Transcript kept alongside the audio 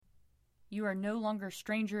You are no longer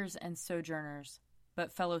strangers and sojourners,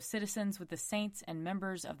 but fellow citizens with the saints and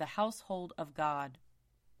members of the household of God.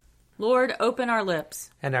 Lord, open our lips,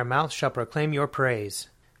 and our mouth shall proclaim your praise.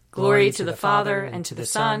 Glory to the Father, and to the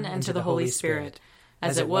Son, and to the Holy Spirit,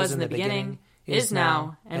 as it was in the beginning, is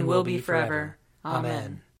now, and will be forever.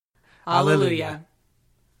 Amen. Alleluia.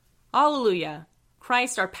 Alleluia.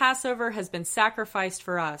 Christ our Passover has been sacrificed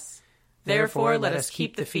for us. Therefore let us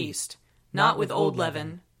keep the feast, not with old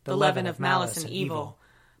leaven, the leaven of malice and evil,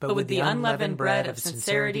 but with the unleavened bread of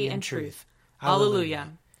sincerity and truth.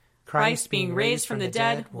 Alleluia. Christ, being raised from the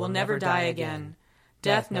dead, will never die again.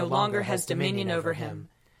 Death no longer has dominion over him.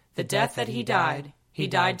 The death that he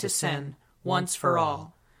died to sin, once for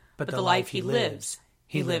all. But the life he lives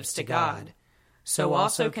to God. So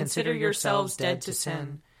also consider yourselves dead to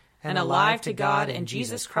sin, and alive to God in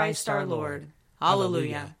Jesus Christ our Lord.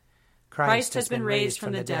 Alleluia. Christ has been raised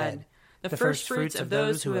from the dead, the firstfruits of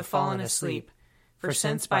those who have fallen asleep. For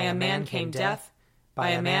since by a man came death, by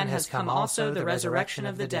a man has come also the resurrection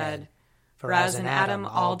of the dead. For as in Adam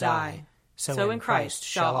all die, so in Christ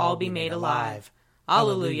shall all be made alive.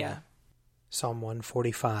 Alleluia. Psalm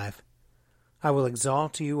 145. I will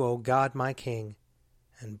exalt you, O God my King,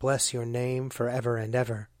 and bless your name forever and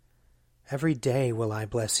ever. Every day will I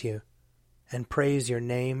bless you, and praise your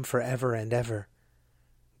name forever and ever.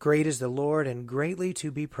 Great is the Lord, and greatly to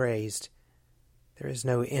be praised. There is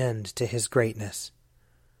no end to his greatness.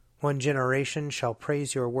 One generation shall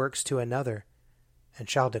praise your works to another, and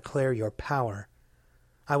shall declare your power.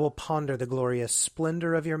 I will ponder the glorious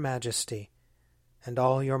splendor of your majesty, and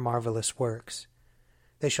all your marvelous works.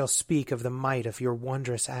 They shall speak of the might of your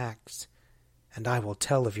wondrous acts, and I will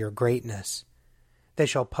tell of your greatness. They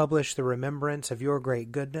shall publish the remembrance of your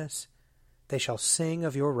great goodness. They shall sing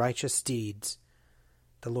of your righteous deeds.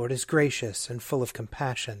 The Lord is gracious and full of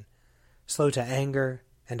compassion, slow to anger,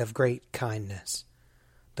 and of great kindness.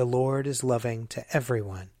 The Lord is loving to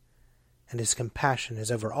everyone, and his compassion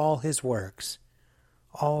is over all his works.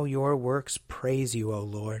 All your works praise you, O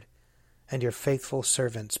Lord, and your faithful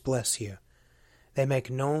servants bless you. They make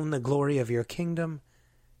known the glory of your kingdom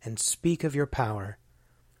and speak of your power,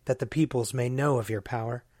 that the peoples may know of your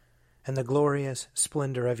power and the glorious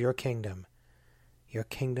splendor of your kingdom. Your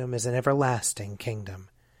kingdom is an everlasting kingdom.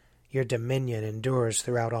 Your dominion endures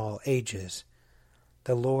throughout all ages.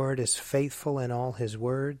 The Lord is faithful in all his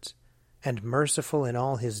words and merciful in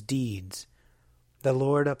all his deeds. The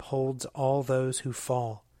Lord upholds all those who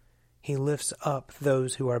fall. He lifts up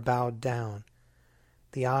those who are bowed down.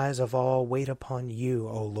 The eyes of all wait upon you,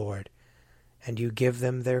 O Lord, and you give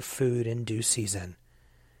them their food in due season.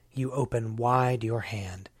 You open wide your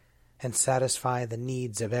hand and satisfy the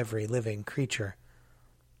needs of every living creature.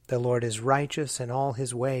 The Lord is righteous in all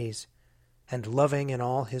his ways and loving in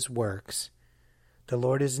all his works. The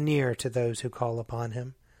Lord is near to those who call upon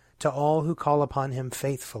him, to all who call upon him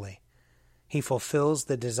faithfully. He fulfills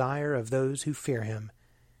the desire of those who fear him.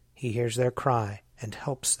 He hears their cry and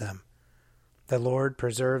helps them. The Lord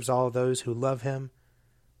preserves all those who love him,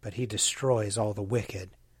 but he destroys all the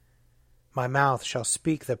wicked. My mouth shall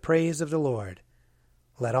speak the praise of the Lord.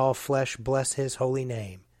 Let all flesh bless his holy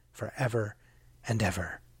name forever and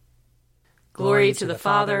ever. Glory to the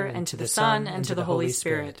Father, and to the Son, and to the Holy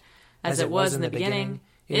Spirit, as it was in the beginning,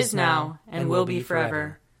 is now, and will be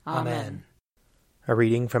forever. Amen. A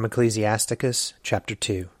reading from Ecclesiasticus, chapter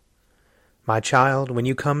 2. My child, when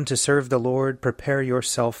you come to serve the Lord, prepare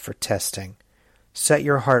yourself for testing. Set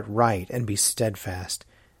your heart right and be steadfast,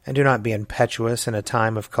 and do not be impetuous in a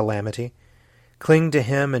time of calamity. Cling to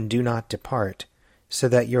him and do not depart, so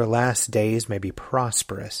that your last days may be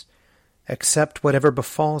prosperous. Accept whatever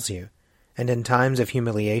befalls you, and in times of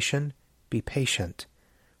humiliation be patient.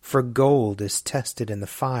 For gold is tested in the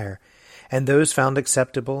fire, and those found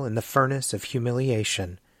acceptable in the furnace of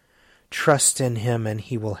humiliation. Trust in him, and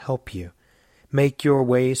he will help you. Make your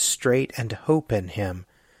ways straight and hope in him.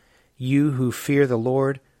 You who fear the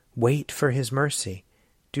Lord, wait for his mercy.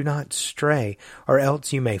 Do not stray, or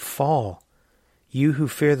else you may fall. You who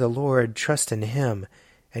fear the Lord, trust in him,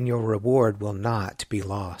 and your reward will not be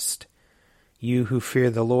lost. You who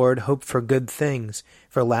fear the Lord, hope for good things,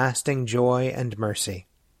 for lasting joy and mercy.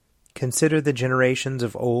 Consider the generations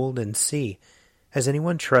of old and see, has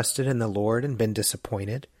anyone trusted in the Lord and been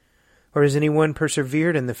disappointed? Or has anyone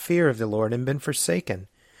persevered in the fear of the Lord and been forsaken?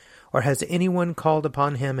 Or has anyone called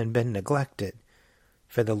upon him and been neglected?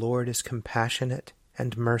 For the Lord is compassionate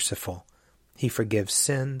and merciful. He forgives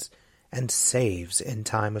sins and saves in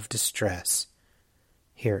time of distress.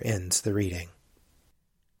 Here ends the reading.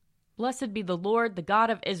 Blessed be the Lord, the God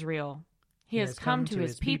of Israel. He has come to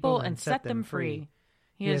his people and set them free.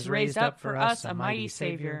 He has raised up for us a mighty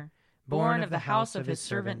Savior, born of the house of his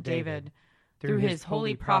servant David. Through his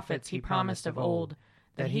holy prophets he promised of old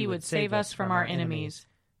that he would save us from our enemies,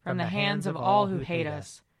 from the hands of all who hate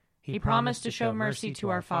us. He promised to show mercy to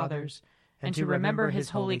our fathers, and to remember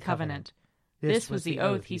his holy covenant. This was the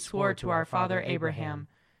oath he swore to our father Abraham,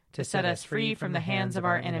 to set us free from the hands of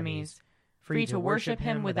our enemies, free to worship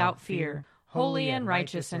him without fear, holy and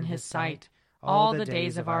righteous in his sight, all the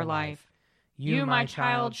days of our life. You, my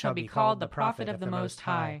child, shall be called the prophet of the Most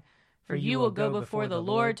High, for you will go before the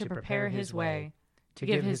Lord to prepare his way, to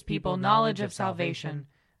give his people knowledge of salvation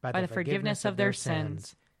by the forgiveness of their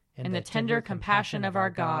sins. In the tender compassion of our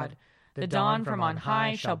God, the dawn from on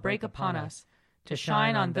high shall break upon us, to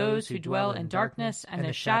shine on those who dwell in darkness and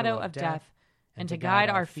the shadow of death, and to guide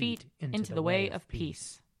our feet into the way of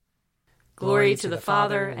peace. Glory to the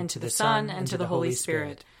Father, and to the Son, and to the Holy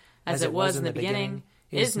Spirit, as it was in the beginning,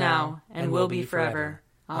 is now, and will be forever.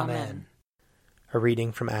 Amen. A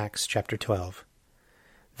reading from Acts chapter 12.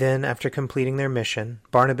 Then, after completing their mission,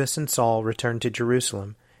 Barnabas and Saul returned to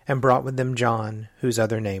Jerusalem, and brought with them John, whose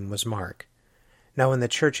other name was Mark. Now in the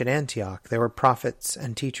church at Antioch there were prophets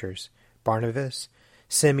and teachers, Barnabas,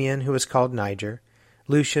 Simeon, who was called Niger,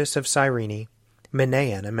 Lucius of Cyrene,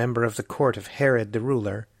 Manaen, a member of the court of Herod the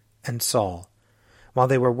ruler, and Saul. While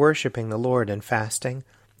they were worshipping the Lord and fasting,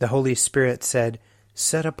 the Holy Spirit said,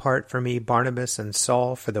 "Set apart for me Barnabas and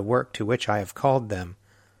Saul for the work to which I have called them."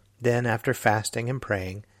 Then, after fasting and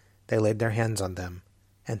praying, they laid their hands on them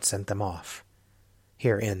and sent them off.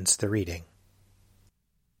 Here ends the reading.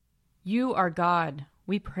 You are God,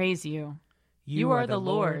 we praise you. You are the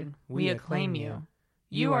Lord, we acclaim you.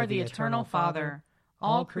 You are the eternal Father,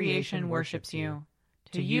 all creation worships you.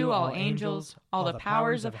 To you all angels, all the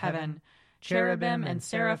powers of heaven, cherubim and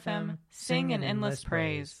seraphim, sing in endless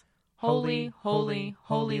praise. Holy, holy,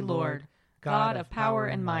 holy Lord, God of power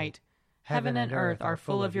and might, heaven and earth are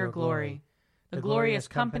full of your glory. The glorious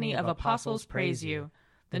company of apostles praise you.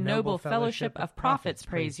 The noble fellowship of prophets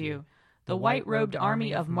praise you. The white-robed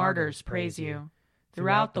army of martyrs praise you.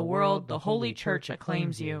 Throughout the world the Holy Church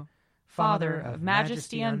acclaims you. Father of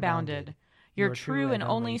majesty unbounded, your true and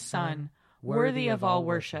only Son, worthy of all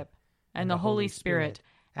worship, and the Holy Spirit,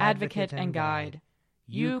 advocate and guide.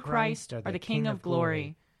 You, Christ, are the King of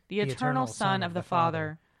glory, the eternal Son of the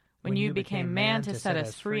Father. When you became man to set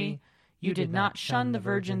us free, you did not shun the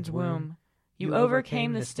Virgin's womb. You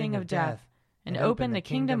overcame the sting of death, and opened the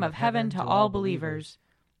kingdom of heaven to all believers.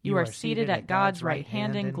 You are seated at God's right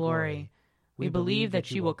hand in glory. We believe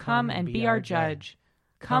that you will come and be our judge.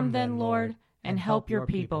 Come then, Lord, and help your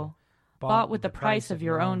people, bought with the price of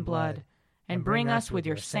your own blood, and bring us with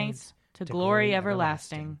your saints to glory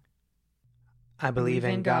everlasting. I believe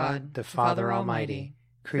in God, the Father Almighty,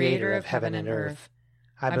 creator of heaven and earth.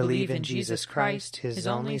 I believe in Jesus Christ, his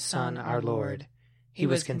only Son, our Lord. He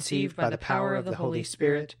was conceived by the power of the Holy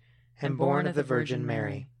Spirit, and born of the Virgin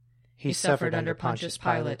Mary. He suffered under Pontius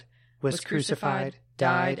Pilate, was crucified,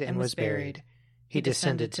 died, and was buried. He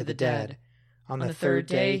descended to the dead. On the third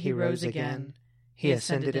day he rose again. He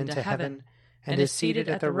ascended into heaven, and is seated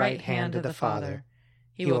at the right hand of the Father.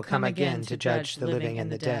 He will come again to judge the living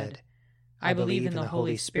and the dead. I believe in the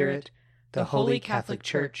Holy Spirit, the Holy Catholic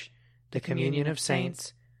Church, the communion of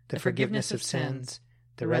saints, the forgiveness of sins,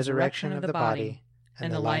 the resurrection of the body,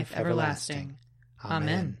 and the life everlasting.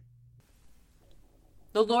 Amen.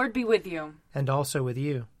 The Lord be with you. And also with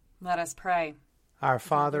you. Let us pray. Our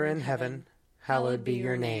Father in heaven, hallowed be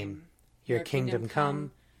your name. Your kingdom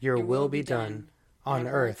come, your will be done, on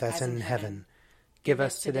earth as in heaven. Give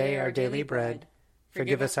us today our daily bread.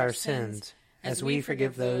 Forgive us our sins, as we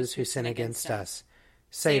forgive those who sin against us.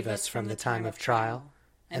 Save us from the time of trial,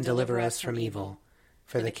 and deliver us from evil.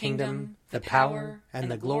 For the kingdom, the power,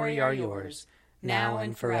 and the glory are yours, now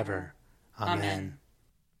and forever. Amen.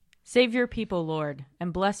 Save your people, Lord,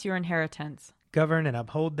 and bless your inheritance. Govern and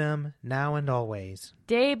uphold them, now and always.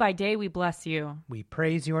 Day by day we bless you. We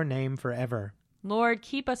praise your name forever. Lord,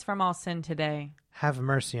 keep us from all sin today. Have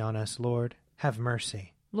mercy on us, Lord. Have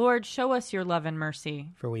mercy. Lord, show us your love and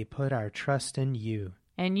mercy. For we put our trust in you.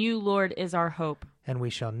 And you, Lord, is our hope. And we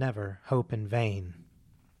shall never hope in vain.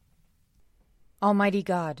 Almighty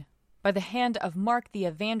God, by the hand of Mark the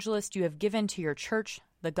Evangelist you have given to your church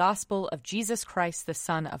the gospel of Jesus Christ, the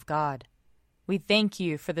Son of God. We thank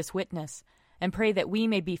you for this witness and pray that we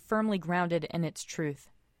may be firmly grounded in its truth.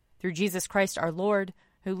 Through Jesus Christ our Lord,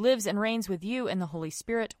 who lives and reigns with you in the Holy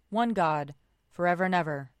Spirit, one God, forever and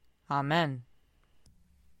ever. Amen.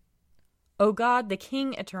 O God, the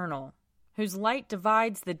King eternal, whose light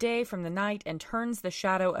divides the day from the night and turns the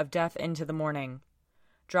shadow of death into the morning,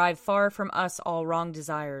 drive far from us all wrong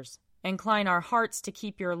desires. Incline our hearts to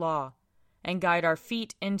keep your law. and guide our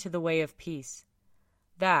feet into the way of peace,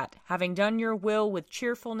 that, having done your will with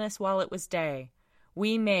cheerfulness while it was day,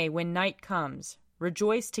 we may, when night comes,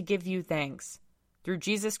 rejoice to give you thanks. Through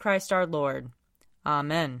Jesus Christ our Lord.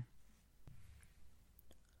 Amen.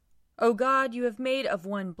 O God, you have made of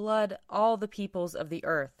one blood all the peoples of the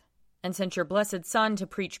earth, and sent your blessed Son to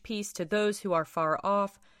preach peace to those who are far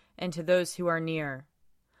off and to those who are near.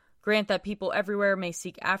 Grant that people everywhere may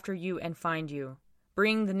seek after you and find you.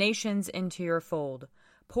 Bring the nations into your fold.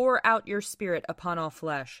 Pour out your Spirit upon all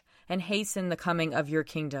flesh, and hasten the coming of your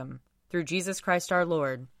kingdom. Through Jesus Christ our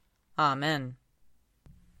Lord. Amen.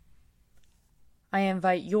 I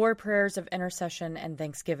invite your prayers of intercession and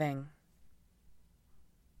thanksgiving.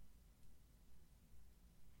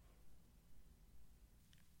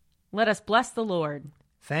 Let us bless the Lord.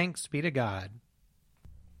 Thanks be to God.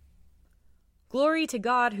 Glory to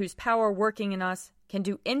God, whose power working in us can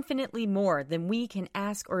do infinitely more than we can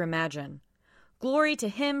ask or imagine. Glory to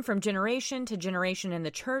him from generation to generation in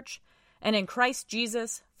the church and in Christ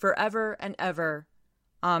Jesus forever and ever.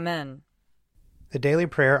 Amen. The Daily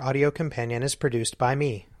Prayer audio companion is produced by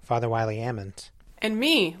me, Father Wiley Ammons. And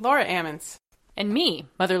me, Laura Ammons. And me,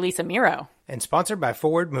 Mother Lisa Miro. And sponsored by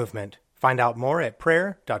Forward Movement. Find out more at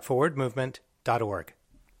prayer.forwardmovement.org.